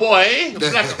 blacker boy.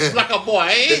 Blacker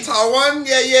boy. The tall one?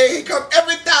 Yeah, he come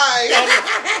every time.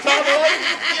 Tall boy?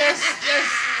 Yes.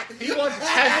 He wants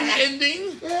happy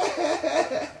ending.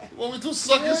 You want me to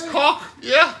suck his cock?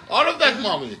 Yeah, all of that,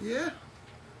 mommy. Yeah.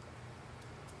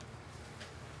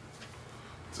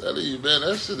 Telling you, man,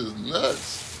 that shit is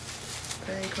nuts.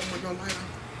 They ain't come with no lighter.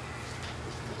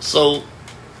 So,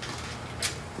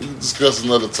 we can discuss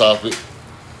another topic.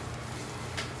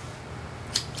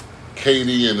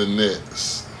 KD and the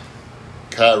Nets.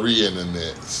 Kyrie and the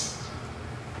Nets.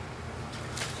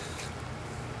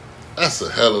 That's a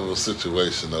hell of a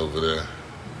situation over there.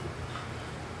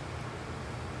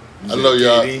 I know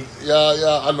y'all.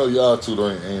 Yeah. I know y'all two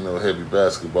ain't no heavy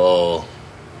basketball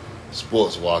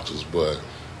sports watchers, but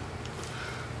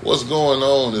what's going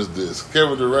on is this: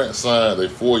 Kevin Durant signed a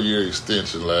 4-year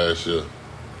extension last year,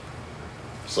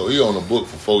 so he on the book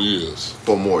for 4 years.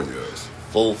 4 more years.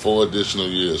 Four additional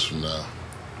years from now.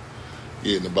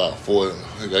 Getting about 40.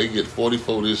 He get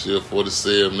 44 this year,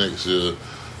 47 next year,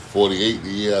 48 the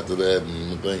year after that,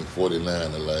 and I think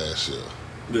 49 the last year.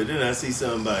 But then I see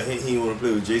something about he want to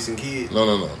play with Jason Kidd.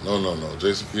 No.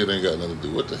 Jason Kidd ain't got nothing to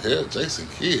do. What the hell, Jason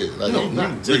Kidd? Like, No,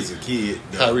 not Jason Kidd.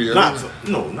 Kyrie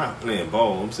Irving? Not playing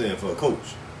ball. I'm saying for a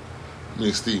coach. I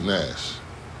mean Steve Nash.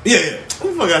 Yeah. What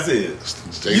the fuck I said?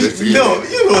 Jason Kidd. You know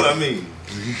what I mean.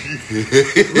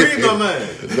 Read my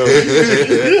mind. No.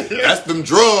 That's them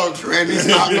drugs, Randy.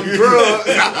 Stop them drugs.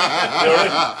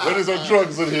 There's some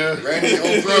drugs in here. Randy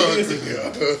on drugs in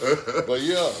here. But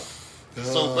yeah.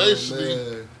 So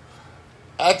basically,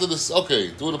 after this,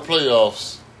 through the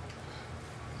playoffs,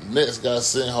 Nets got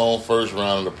sent home first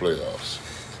round of the playoffs.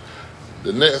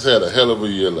 The Nets had a hell of a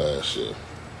year last year.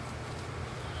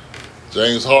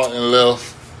 James Harden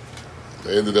left.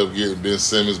 They ended up getting Ben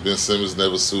Simmons. Ben Simmons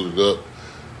never suited up.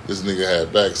 This nigga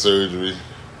had back surgery.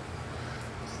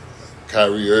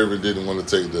 Kyrie Irving didn't want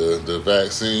to take the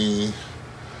vaccine,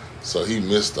 so he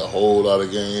missed a whole lot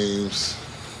of games.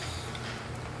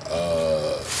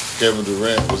 Kevin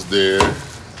Durant was there,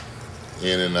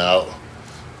 in and out.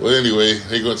 Well, anyway,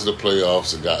 they went to the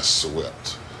playoffs and got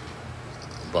swept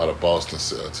by the Boston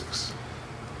Celtics.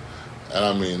 And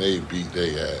I mean, they beat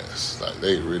their ass. Like,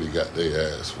 they really got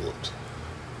their ass whooped.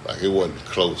 Like, it wasn't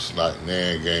close. Like,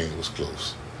 nan game was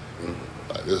close.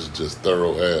 Like, this is just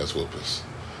thorough ass whoopings.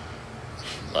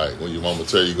 Like, when your mama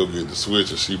tell you go get the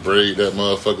switch and she braid that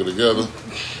motherfucker together,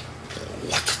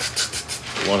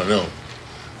 one of them.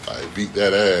 Like, beat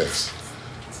that ass.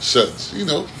 Shut,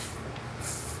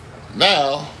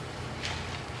 Now,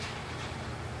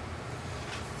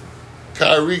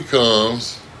 Kyrie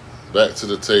comes back to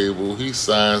the table. He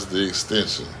signs the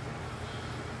extension.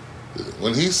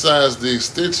 When he signs the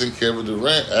extension, Kevin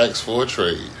Durant asks for a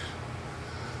trade.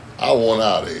 I want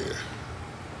out of here.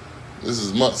 This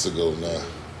is months ago now.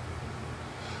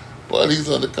 But he's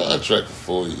under contract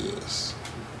for 4 years.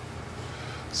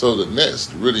 So the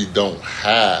Nets really don't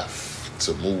have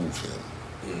to move him.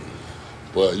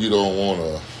 But you don't want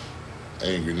an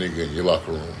angry nigga in your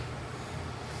locker room.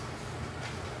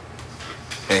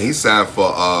 And he signed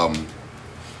for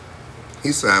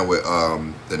with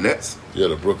the Nets. Yeah,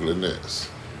 the Brooklyn Nets.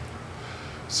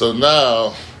 So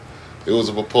now it was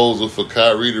a proposal for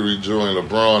Kyrie to rejoin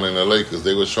LeBron and the Lakers.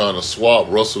 They were trying to swap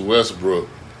Russell Westbrook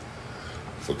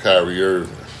for Kyrie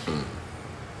Irving.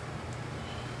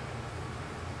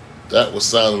 That was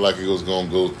sounding like it was going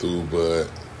to go through, but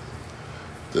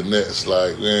the Nets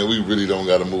like, man, we really don't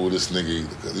got to move this nigga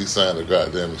either because he signed a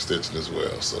goddamn extension as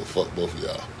well. So fuck both of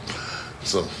y'all.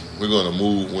 So we're going to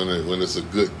move when it's a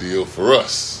good deal for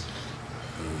us.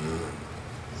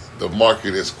 The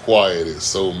market has quieted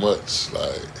so much.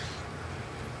 Like,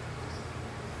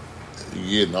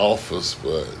 you getting offers,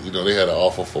 but, they had an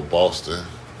offer for Boston,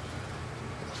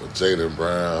 for Jaylen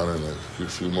Brown and a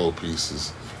few more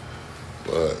pieces.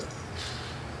 But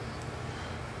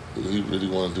do he really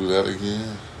want to do that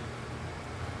again?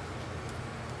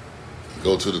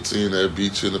 Go to the team that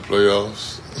beat you in the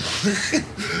playoffs?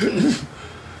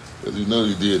 Because he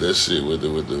did that shit with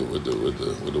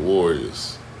the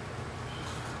Warriors.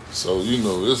 So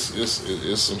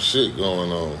it's some shit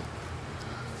going on.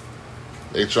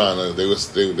 They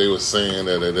were saying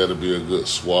that that'll be a good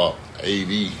swap.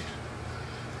 AD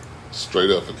straight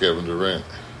up for Kevin Durant.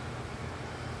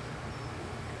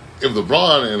 If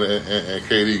LeBron and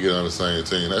KD get on the same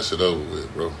team, that shit over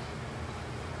with, bro.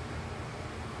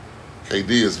 KD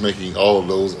is making all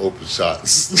those open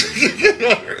shots.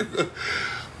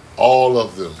 All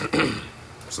of them.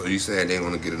 So you saying they're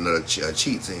going to get another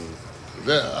cheat team?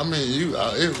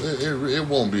 It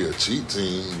won't be a cheat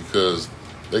team because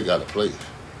they got to play.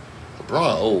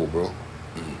 LeBron old, bro.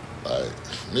 Like,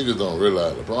 niggas don't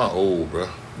realize LeBron old, bro.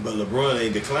 But LeBron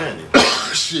ain't declining.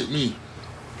 Shit, me.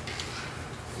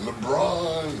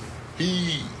 LeBron,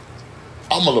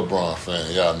 I'm a LeBron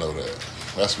fan. Y'all know that.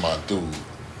 That's my dude.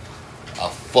 I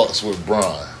fucks with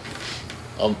Bron.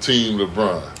 I'm Team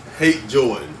LeBron. Hate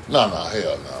Jordan. Nah,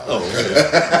 hell nah. Oh,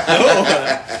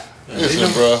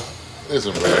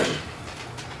 Listen, bro.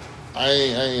 I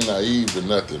ain't naive to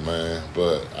nothing, man.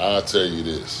 But I'll tell you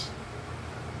this.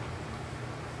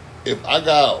 If I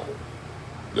got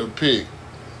to pick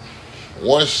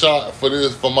one shot for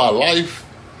my life,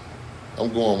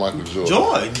 I'm going Michael Jordan.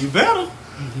 Jordan, you better.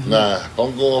 Nah, if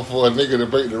I'm going for a nigga to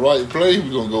make the right play,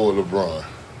 we're going to go with LeBron.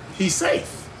 He's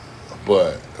safe.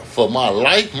 But for my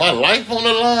life on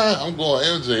the line, I'm going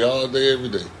MJ all day, every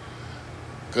day.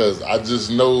 Because I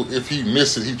just know if he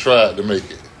miss it, he tried to make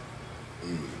it.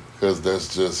 Because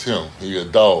that's just him. He a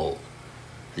dog.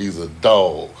 He's a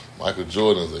dog. Michael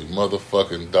Jordan's a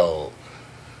motherfucking dog.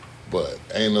 But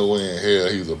ain't no way in hell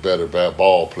he's a better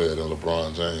ball player than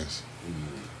LeBron James.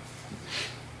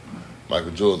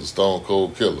 Michael Jordan's a stone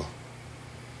cold killer.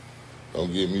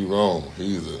 Don't get me wrong.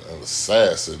 He's an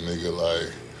assassin, nigga.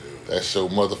 Like, that's your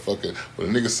motherfucking...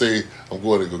 When a nigga say, I'm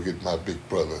going to go get my big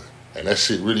brother, and that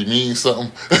shit really means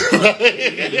something.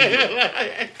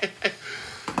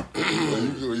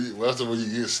 That's when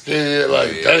you get scared,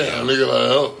 like, damn, nigga,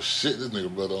 like, oh, shit, this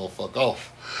nigga brother don't fuck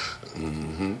off.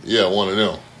 Mm-hmm. Yeah, one of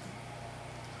them.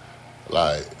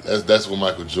 Like, that's what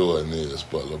Michael Jordan is.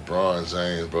 But LeBron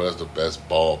James, bro, that's the best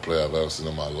ball player I've ever seen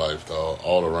in my life, dog.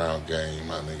 All around game,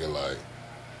 my nigga,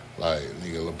 like,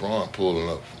 nigga, LeBron pulling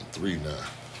up from 3 now.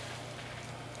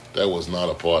 That was not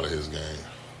a part of his game.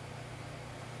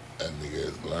 That nigga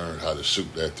has learned how to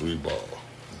shoot that 3 ball.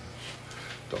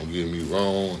 Don't get me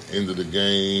wrong, end of the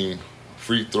game,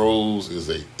 free throws is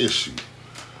a issue.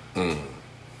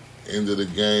 End of the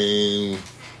game,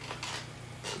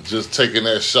 just taking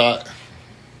that shot,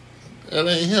 that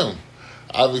ain't him.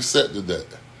 I've accepted that.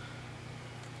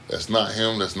 That's not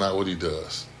him, that's not what he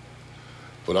does.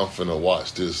 But I'm finna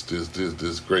watch this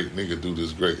great nigga do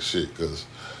this great shit, cause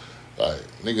like,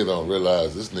 nigga don't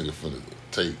realize this nigga finna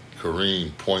take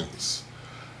Kareem points.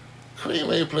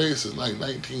 Kareem ain't played since like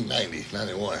 1990,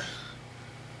 91.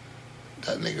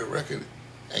 That nigga record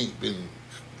ain't been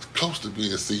close to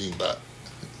being seen by.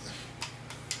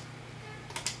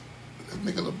 That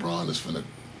nigga LeBron is finna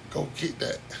go get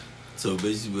that. So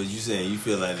basically what you saying, you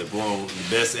feel like LeBron was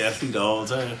the best athlete of all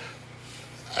time?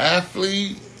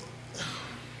 Athlete,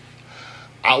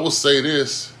 I would say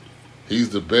this. He's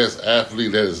the best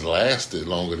athlete that has lasted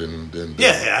longer than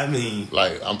yeah, I mean,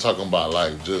 like, I'm talking about,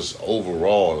 like, just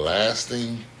overall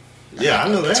lasting. Yeah, I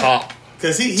know that. Top.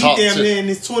 Because he damn near in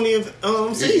his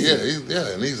 20th season.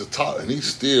 And he's a top, and he's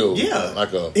still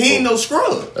like a... He ain't no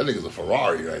scrub. That nigga's a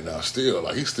Ferrari right now still.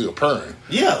 Like, he's still purring.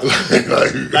 Yeah.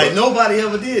 like nobody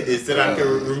ever did this that I can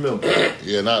remember.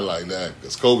 Yeah, not like that.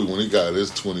 Because Kobe, when he got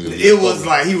his 20th... It was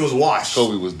like he was washed.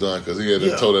 Kobe was done because he had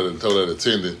to tell that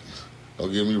attendant,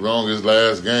 don't get me wrong, his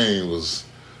last game was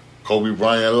Kobe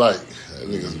Bryant like. That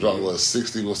nigga's dropped,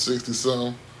 60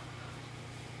 something?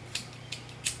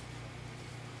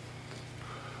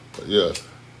 But yeah,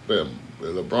 man,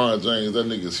 LeBron James, that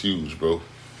nigga's huge, bro.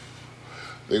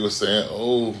 They were saying,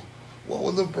 oh, what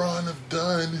would LeBron have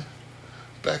done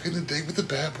back in the day with the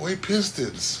Bad Boy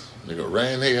Pistons? Nigga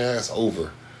ran their ass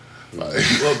over. Like,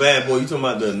 what Bad Boy? You talking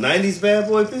about the 90s Bad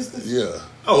Boy Pistons? Yeah.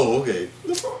 Oh, okay.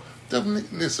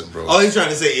 Listen, bro. Oh, he's trying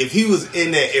to say if he was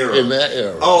in that era. In that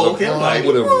era. Oh, okay. LeBron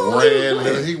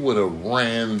he would have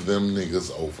ran them niggas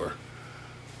over.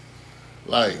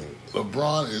 Like,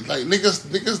 LeBron is like,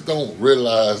 niggas don't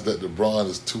realize that LeBron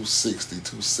is 260,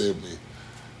 270,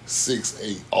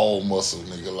 6'8", all muscle,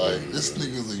 nigga. Like, this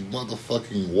nigga's a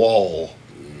motherfucking wall.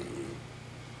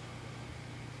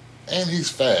 And he's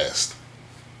fast.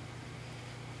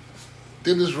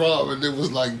 Dennis Rodman, it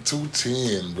was like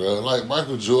 210, bro. Like,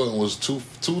 Michael Jordan was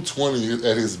 220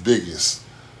 at his biggest.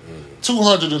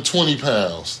 220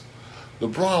 pounds.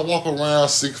 LeBron walk around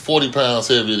 40 pounds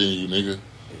heavier than you, nigga.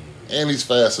 And he's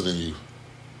faster than you.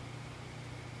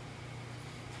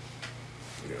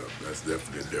 Yeah, that's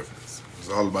definitely a difference. It's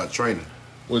all about training.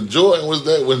 When Jordan was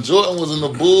in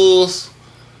the Bulls,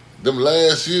 them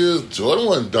last years, Jordan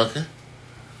wasn't dunking.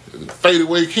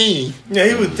 Fadeaway king. Yeah,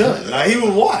 he was done. Like, he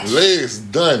was washed. Legs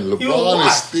done. LeBron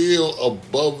is still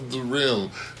above the rim.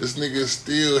 This nigga is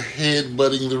still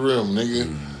headbutting the rim,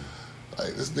 nigga.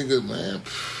 Like, this nigga, man.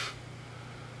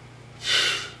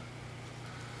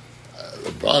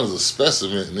 LeBron is a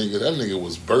specimen, nigga. That nigga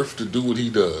was birthed to do what he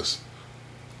does.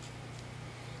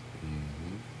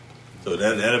 So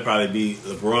that'll probably be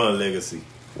LeBron's legacy.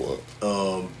 What?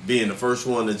 Being the first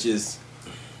one to just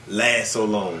last so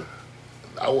long.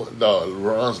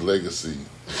 LeBron's legacy.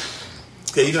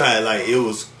 Cause you know how like it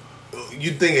was.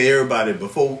 You think of everybody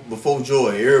before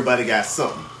Jordan. Everybody got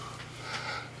something.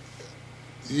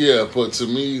 Yeah, but to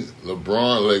me,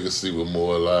 LeBron's legacy was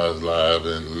more or less live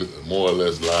and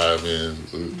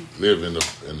live in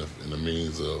the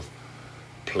means of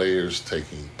players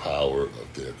taking power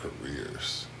of their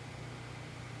careers.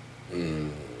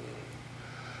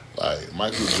 Like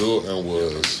Michael Jordan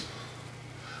was,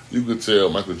 you could tell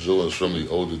Michael Jordan's from the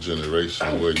older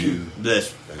generation where you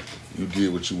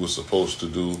did what you were supposed to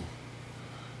do.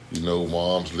 You know,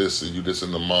 moms listen. You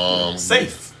listen to mom.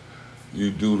 Safe. You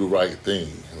do the right thing.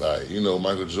 Like, you know,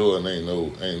 Michael Jordan ain't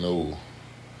no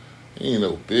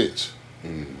bitch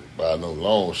by no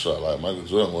long shot. Like Michael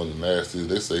Jordan one of the nastiest.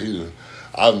 They say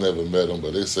I've never met him,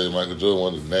 but they say Michael Jordan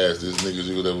one of the nastiest niggas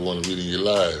you would ever want to meet in your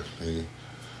life.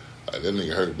 Like that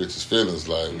nigga hurt bitches' feelings.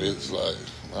 Like bitch, like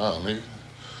nah, nigga,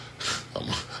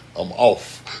 I'm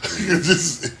off.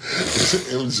 Just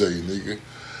MJ, nigga.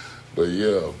 But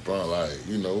yeah, bro, like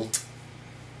you know.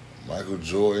 Michael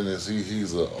Jordan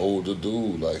he's an older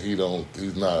dude. Like he's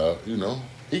not, you know,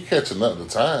 he catching up the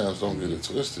times. Don't get it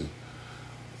twisted.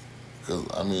 Cause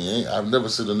I mean, I've never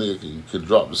seen a nigga could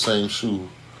drop the same shoe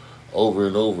over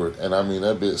and over, and I mean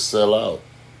that bitch sell out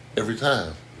every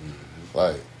time.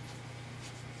 Like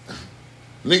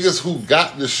niggas who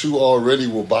got the shoe already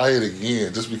will buy it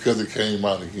again just because it came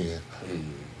out again.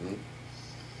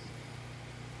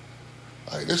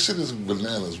 Like, this shit is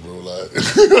bananas, bro. Like,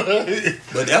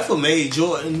 but that's what made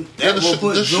Jordan. That's what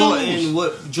put Jordan shoes.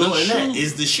 What Jordan at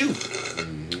is the shoe.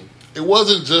 It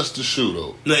wasn't just the shoe,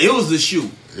 though. No, it was the shoe.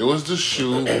 It was the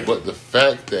shoe, but the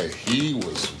fact that he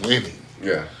was winning.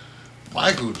 Yeah.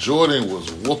 Michael Jordan was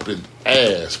whooping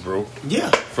ass, bro.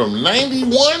 Yeah. From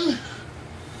 91,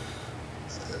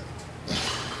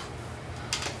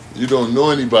 you don't know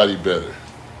anybody better.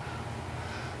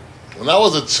 When I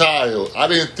was a child, I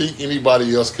didn't think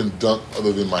anybody else can dunk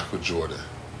other than Michael Jordan.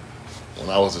 When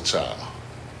I was a child,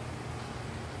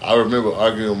 I remember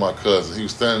arguing with my cousin. He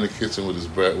was standing in the kitchen with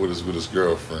his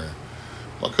girlfriend.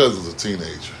 My cousin's a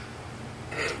teenager,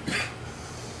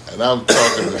 and I'm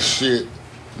talking the shit,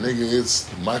 nigga. It's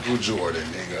Michael Jordan,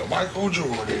 nigga. Michael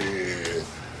Jordan.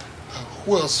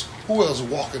 Who else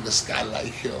walking the sky like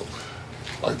him?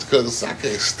 Like the cousin, I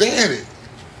can't stand it.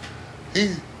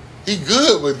 He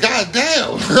good, but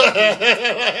goddamn.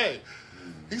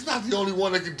 He's not the only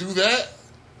one that can do that.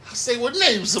 I say, well,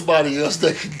 name somebody else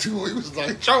that can do it. He was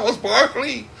like, Charles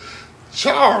Barkley?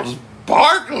 Charles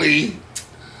Barkley?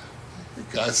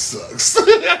 That guy sucks. Oh,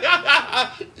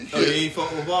 you ain't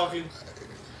fucking with Barkley?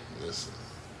 Listen.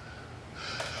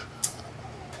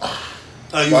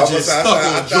 Oh, you were just stuck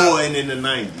on Jordan in the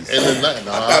 90s. In the 90s. I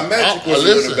thought Magic was a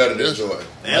little better than Jordan.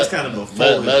 That's kind of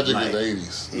before Magic like,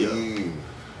 is the 80s. Yeah.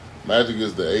 Magic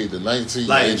is the 1980s.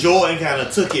 Like Jordan kind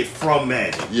of took it from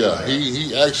Magic. Yeah,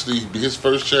 he actually, his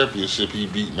first championship, he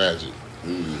beat Magic.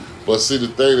 But see, the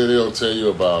thing that they don't tell you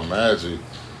about Magic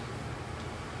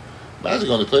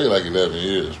only played like 11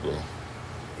 years, bro.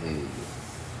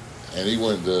 And he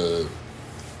went to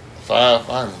 5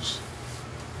 finals.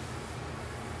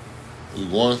 He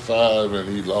won 5 and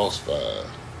he lost 5.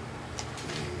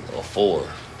 Or 4.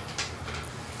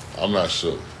 I'm not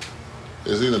sure.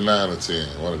 It's either 9 or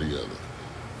 10, one or the other.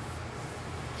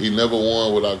 He never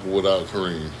won without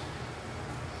Kareem.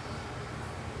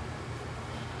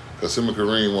 Because him and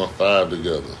Kareem won 5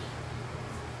 together.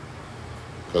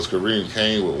 Because Kareem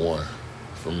came with 1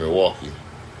 from Milwaukee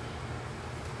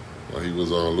when he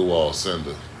was on Luau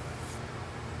Cinder.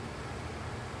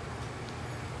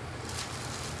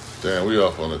 Damn, we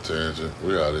off on a tangent.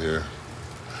 We out of here.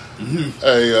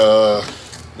 Hey,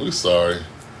 we sorry.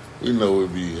 We know we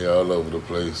be all over the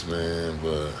place, man,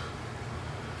 but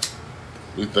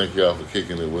we thank y'all for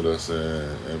kicking it with us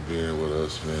and being with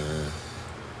us, man.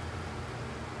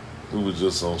 We were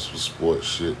just on some sports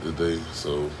shit today,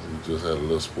 so we just had a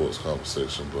little sports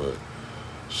conversation, but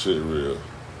shit real.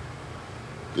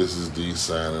 This is D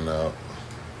signing out.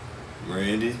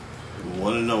 Randy, the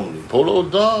one and only. Polo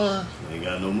Don. Ain't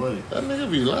got no money. That nigga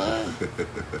be lying.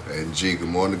 And G, good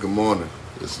morning, good morning.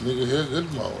 This nigga here,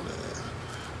 good morning.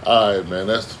 All right, man,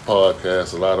 that's the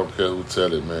podcast. I don't care who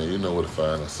tell it, man. You know where to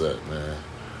find us at, man.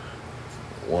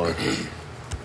 1.